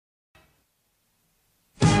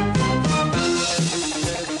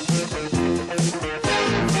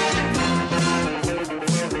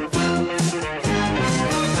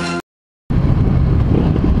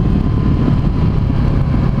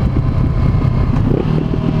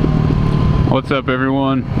What's up,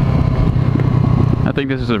 everyone? I think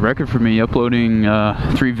this is a record for me, uploading 3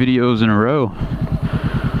 videos in a row,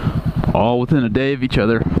 all within a day of each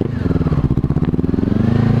other.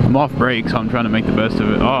 I'm off break, so I'm trying to make the best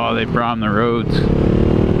of it. Oh, they primed the roads.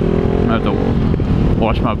 I'm gonna have to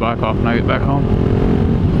wash my bike off when I get back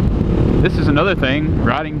home. This is another thing,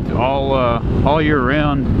 riding all year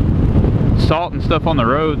round, salt and stuff on the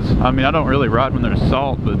roads. I mean, I don't really ride when there's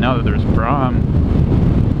salt, but now that there's prime,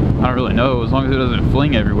 I don't really know, as long as it doesn't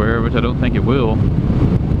fling everywhere, which I don't think it will.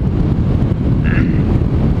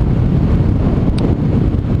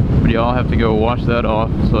 But y'all have to go wash that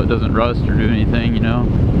off so it doesn't rust or do anything, you know.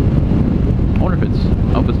 I wonder if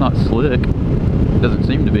I hope it's not slick. It doesn't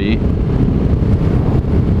seem to be.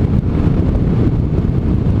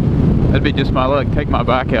 That'd be just my luck. Take my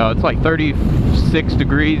bike out. It's like 36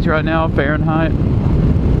 degrees right now, Fahrenheit.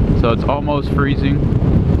 So it's almost freezing.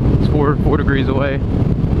 It's 4 degrees away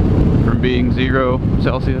from being 0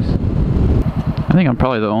 Celsius. I think I'm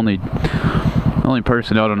probably the only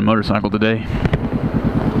person out on a motorcycle today.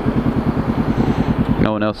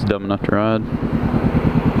 No one else is dumb enough to ride.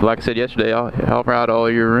 Like I said yesterday, I'll ride all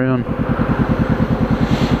year round.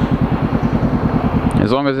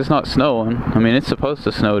 As long as it's not snowing. I mean, it's supposed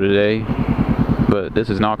to snow today, but this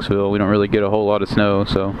is Knoxville. We don't really get a whole lot of snow,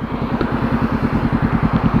 so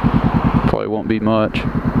probably won't be much.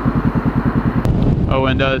 Oh,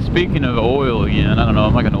 and speaking of oil again, I don't know,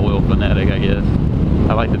 I'm like an oil fanatic, I guess.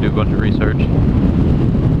 I like to do a bunch of research.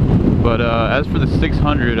 But as for the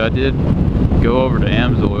 600, I did go over to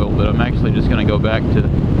AMSOIL, but I'm actually just going to go back to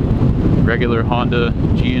regular Honda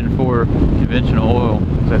GN4 conventional oil,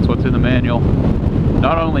 because that's what's in the manual.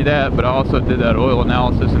 Not only that, but I also did that oil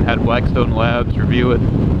analysis and had Blackstone Labs review it,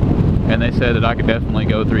 and they said that I could definitely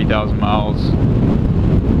go 3,000 miles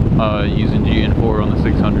using GN4 on the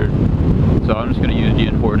 600. So I'm just going to use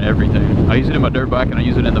GN4 in everything. I use it in my dirt bike and I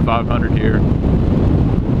use it in the 500 here.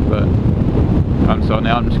 But so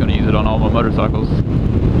now I'm just going to use it on all my motorcycles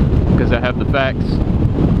because I have the facts.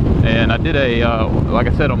 And I did a, like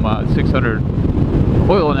I said on my 600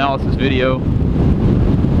 oil analysis video,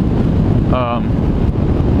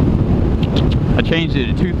 I changed it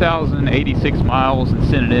to 2,086 miles and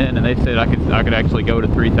sent it in, and they said I could actually go to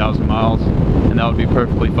 3,000 miles, and that would be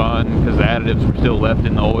perfectly fine because the additives were still left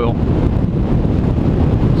in the oil.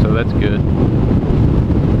 So that's good.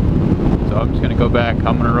 So I'm just going to go back.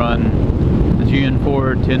 I'm going to run the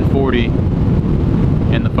GN4 1040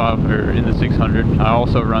 in the 600. I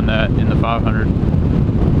also run that in the 500.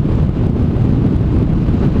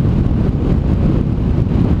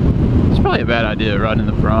 It's probably a bad idea riding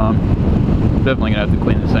in the prime. I'm definitely going to have to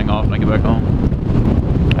clean this thing off when I get back home.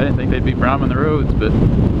 I didn't think they'd be priming the roads, but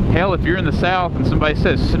hell, if you're in the South and somebody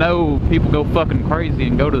says snow, people go fucking crazy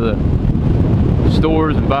and go to the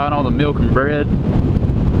stores and buying all the milk and bread.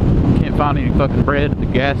 Can't find any fucking bread at the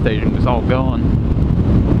gas station, it's all gone.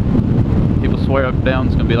 People swear up and down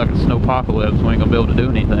it's gonna be like a snowpocalypse, we ain't gonna be able to do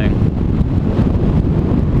anything.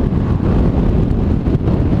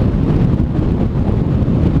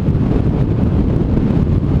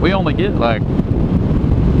 We only get like,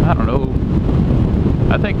 I don't know,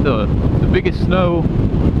 I think the biggest snow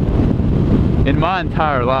in my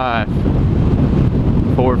entire life,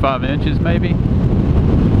 4 or 5 inches maybe.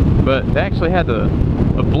 But they actually had a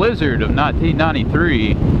blizzard of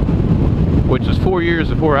 1993, which was 4 years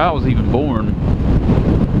before I was even born.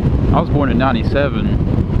 I was born in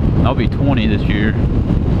 97. I'll be 20 this year.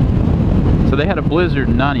 So they had a blizzard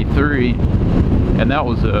in 93, and that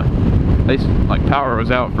was like power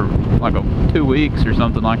was out for like 2 weeks or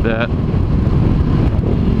something like that.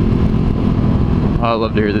 Oh, I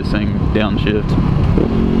love to hear this thing downshift.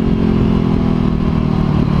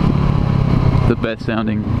 The best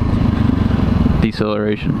sounding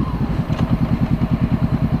deceleration.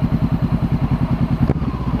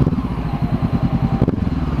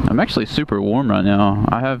 I'm actually super warm right now.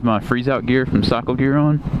 I have my freeze out gear from Cycle Gear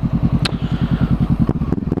on.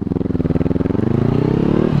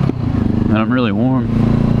 And I'm really warm.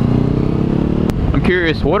 I'm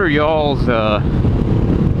curious, what are y'all's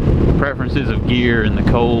preferences of gear in the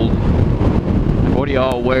cold? What do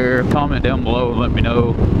y'all wear? Comment down below and let me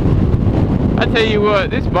know. I tell you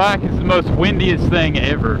what, this bike is the most windiest thing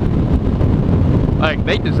ever. Like,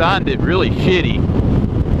 they designed it really shitty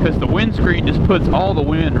because the windscreen just puts all the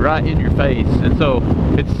wind right in your face, and so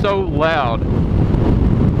it's so loud.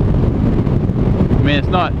 I mean, it's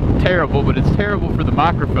not terrible, but it's terrible for the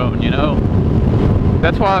microphone, you know?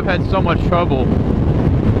 That's why I've had so much trouble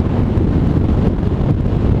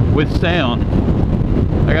with sound.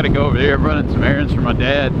 I gotta go over there. I'm running some errands for my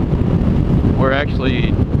dad. We're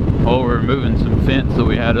actually while we were moving some fence that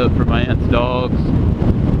we had up for my aunt's dogs,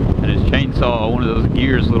 and his chainsaw, one of those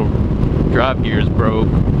gears, little drive gears, broke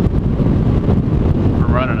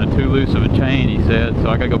from running a too loose of a chain, he said. So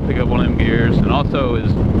I gotta go pick up one of them gears. And also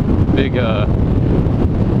his big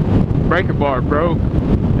breaker bar broke,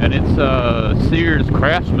 and it's Sears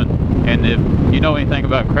Craftsman. And if you know anything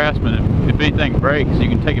about Craftsman, if anything breaks, you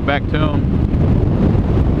can take it back to them,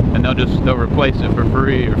 and they'll replace it for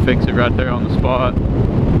free or fix it right there on the spot.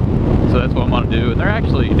 So that's what I'm gonna do. And they're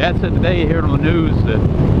actually, Dad said today here on the news that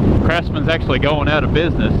Craftsman's actually going out of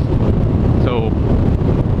business. So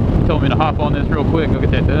he told me to hop on this real quick, go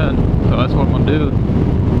get that done. So that's what I'm gonna do.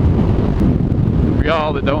 For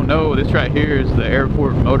y'all that don't know, this right here is the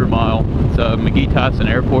airport motor mile. It's McGee Tyson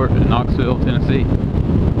Airport in Knoxville, Tennessee.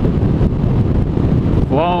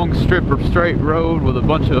 Long strip of straight road with a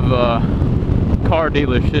bunch of car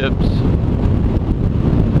dealerships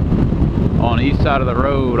on the east side of the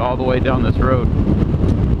road, all the way down this road.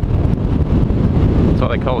 That's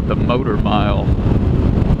why they call it the motor mile.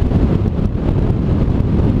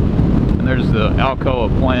 And there's the Alcoa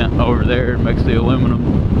plant over there, it makes the aluminum.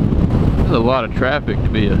 There's a lot of traffic to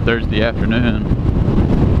be a Thursday afternoon.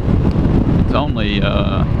 It's only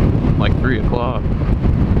like 3 o'clock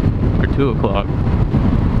or 2 o'clock.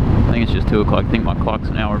 I think it's just 2 o'clock. I think my clock's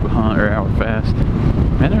an hour behind, or hour fast.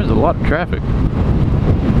 Man, there's a lot of traffic.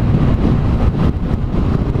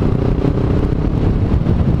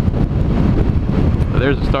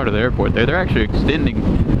 There's the start of the airport there. They're actually extending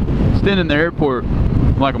the airport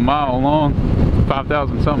like a mile long,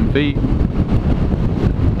 5,000 something feet.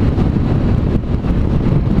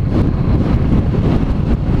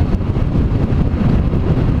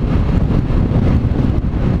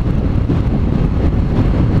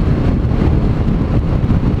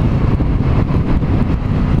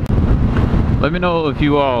 Let me know if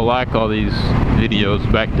you all like all these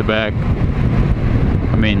videos back to back.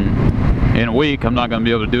 I mean, in a week I'm not going to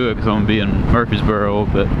be able to do it because I'm going to be in Murfreesboro,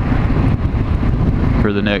 but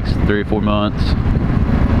for the next 3 or 4 months.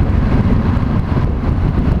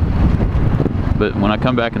 But when I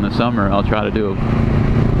come back in the summer, I'll try to do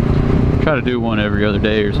one every other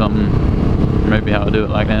day or something. Maybe how I do it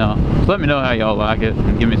like now. So let me know how y'all like it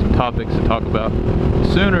and give me some topics to talk about.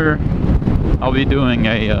 Sooner I'll be doing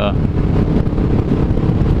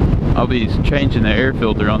I'll be changing the air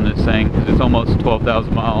filter on this thing because it's almost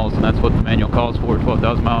 12,000 miles, and that's what the manual calls for,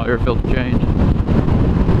 12,000 mile air filter change.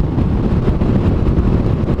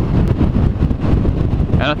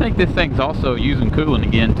 And I think this thing's also using coolant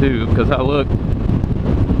again too, because I looked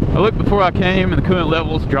before I came and the coolant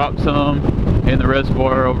levels dropped some in the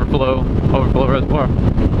reservoir overflow reservoir,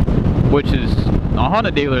 which is a Honda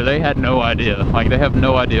dealer. They had no idea, like they have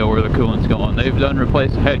no idea where the coolant's going. They've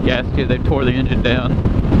replaced the head gasket, they've tore the engine down.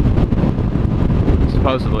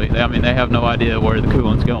 Supposedly, I mean, they have no idea where the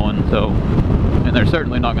coolant's going, so, and they're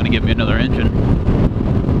certainly not going to give me another engine.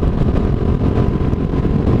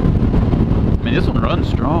 I mean, this one runs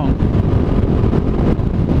strong.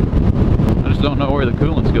 I just don't know where the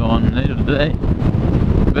coolant's going at the end of the day.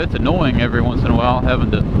 But it's annoying every once in a while having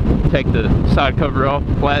to take the side cover off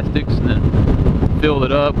the plastics and then fill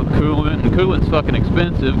it up with coolant. And coolant's fucking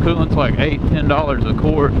expensive. Coolant's like $8–10 a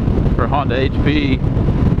quart for Honda HP.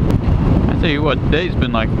 I tell you what, today's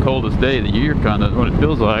been like the coldest day of the year, kind of what it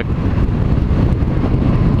feels like.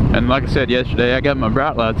 And like I said yesterday, I got my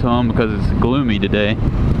bright lights on because it's gloomy today,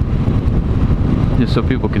 just so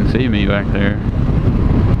people can see me back there.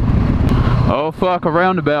 Oh fuck, a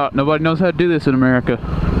roundabout. Nobody knows how to do this in America.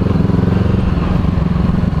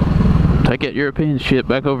 Take that European shit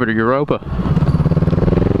back over to Europa.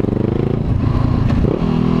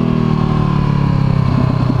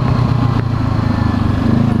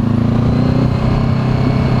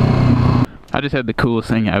 I just had the coolest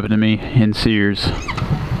thing happen to me in Sears.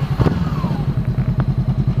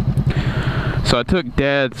 So I took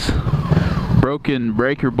Dad's broken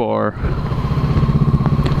breaker bar.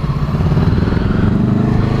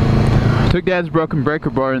 Took Dad's broken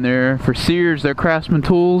breaker bar in there. For Sears, their Craftsman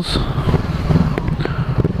tools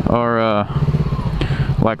are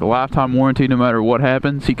like a lifetime warranty. No matter what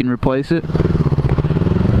happens, he can replace it.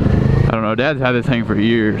 I don't know, Dad's had this thing for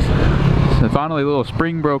years. So finally a little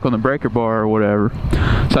spring broke on the breaker bar or whatever.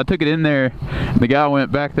 So I took it in there, and the guy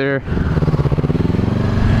went back there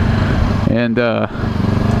and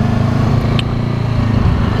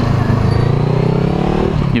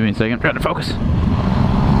give me a second, I'm trying to focus.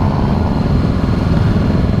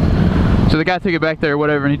 So the guy took it back there or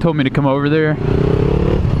whatever, and he told me to come over there.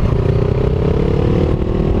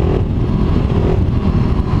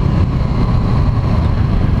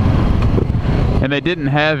 And they didn't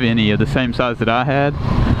have any of the same size that I had.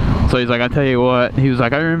 So he's like, I tell you what, he was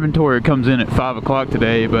like, our inventory comes in at 5 o'clock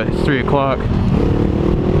today, but it's 3 o'clock.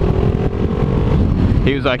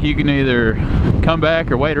 He was like, you can either come back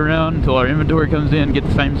or wait around until our inventory comes in and get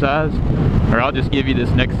the same size, or I'll just give you this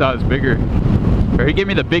next size bigger. Or he gave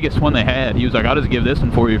me the biggest one they had. He was like, I'll just give this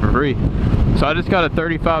one for you for free. So I just got a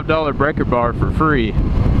 $35 breaker bar for free.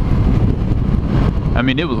 I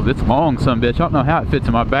mean, it's long, some bitch. I don't know how it fits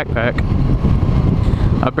in my backpack.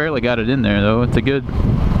 I barely got it in there though. It's a good,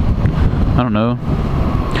 I don't know.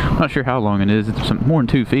 I'm not sure how long it is. It's more than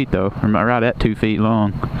 2 feet though. Or right at 2 feet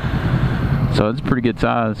long. So it's a pretty good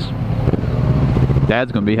size.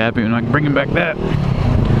 Dad's gonna be happy when I can bring him back that.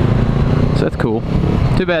 So that's cool.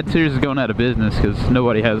 Too bad Sears is going out of business because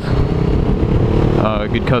nobody has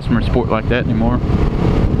good customer support like that anymore.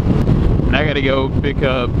 And I gotta go pick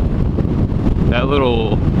up that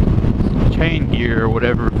little chain gear or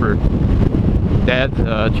whatever for Dad's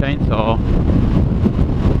chainsaw.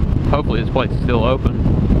 Hopefully this place is still open.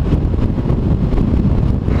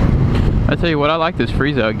 I tell you what, I like this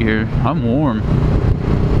freeze out gear. I'm warm.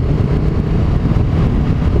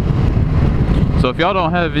 So if y'all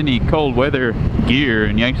don't have any cold weather gear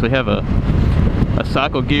and you actually have a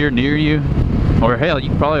cycle gear near you, or hell, you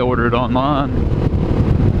can probably order it online.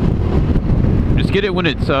 Just get it when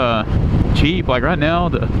it's cheap. Like right now,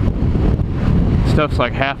 the stuff's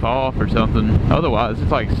like half off or something. Otherwise,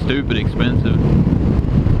 it's like stupid expensive.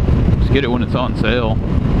 Just get it when it's on sale.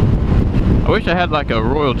 I wish I had like a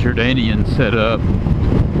Royal Jordanian set up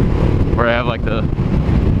where I have like the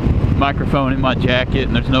microphone in my jacket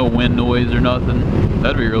and there's no wind noise or nothing.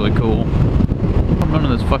 That'd be really cool. None of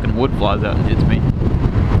this fucking wood flies out and hits me.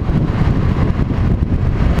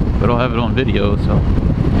 But I'll have it on video, so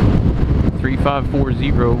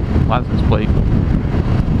 3540 license plate.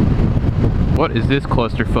 What is this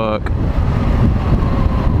clusterfuck?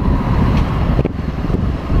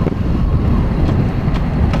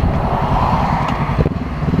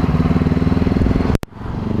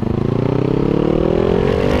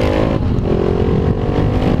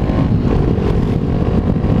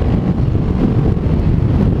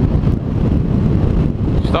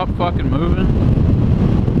 Stop fucking moving.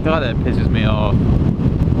 God, that pisses me off.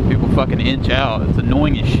 People fucking inch out. It's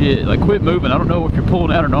annoying as shit. Like, quit moving. I don't know if you're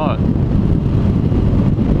pulling out or not.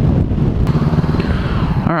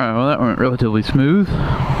 Alright, well that went relatively smooth.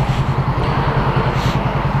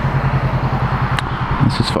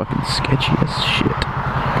 This is fucking sketchy as shit.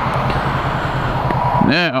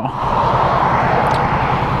 Now,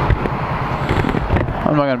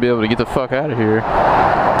 I'm not gonna be able to get the fuck out of here.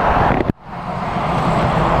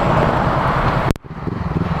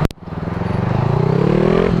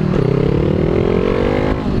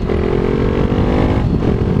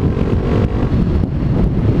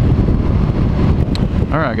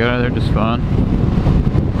 Alright, got out of there just fine.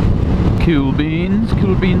 Cool beans,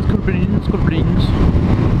 cool beans, cool beans, cool beans.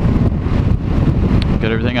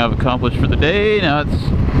 Got everything I've accomplished for the day. Now it's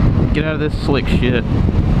get out of this slick shit.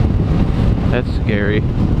 That's scary.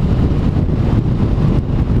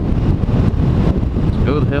 Let's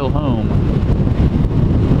go the hell home.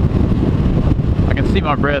 I can see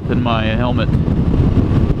my breath in my helmet.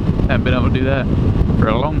 Haven't been able to do that for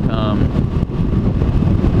a long time.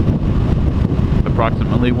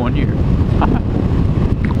 Approximately 1 year.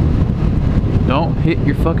 Don't hit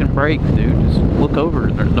your fucking brakes, dude. Just look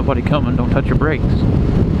over. There's nobody coming. Don't touch your brakes.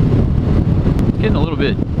 It's getting a little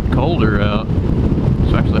bit colder out.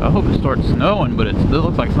 So actually, I hope it starts snowing, but it still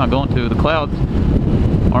looks like it's not going to. The clouds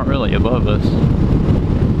aren't really above us.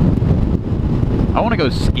 I want to go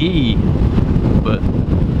ski, but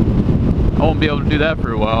I won't be able to do that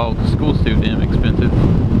for a while because school's too damn expensive.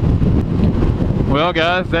 Well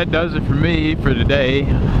guys, that does it for me for today.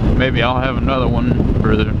 Maybe I'll have another one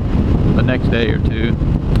for the next day or two.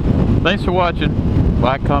 Thanks for watching.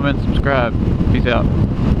 Like, comment, subscribe. Peace out.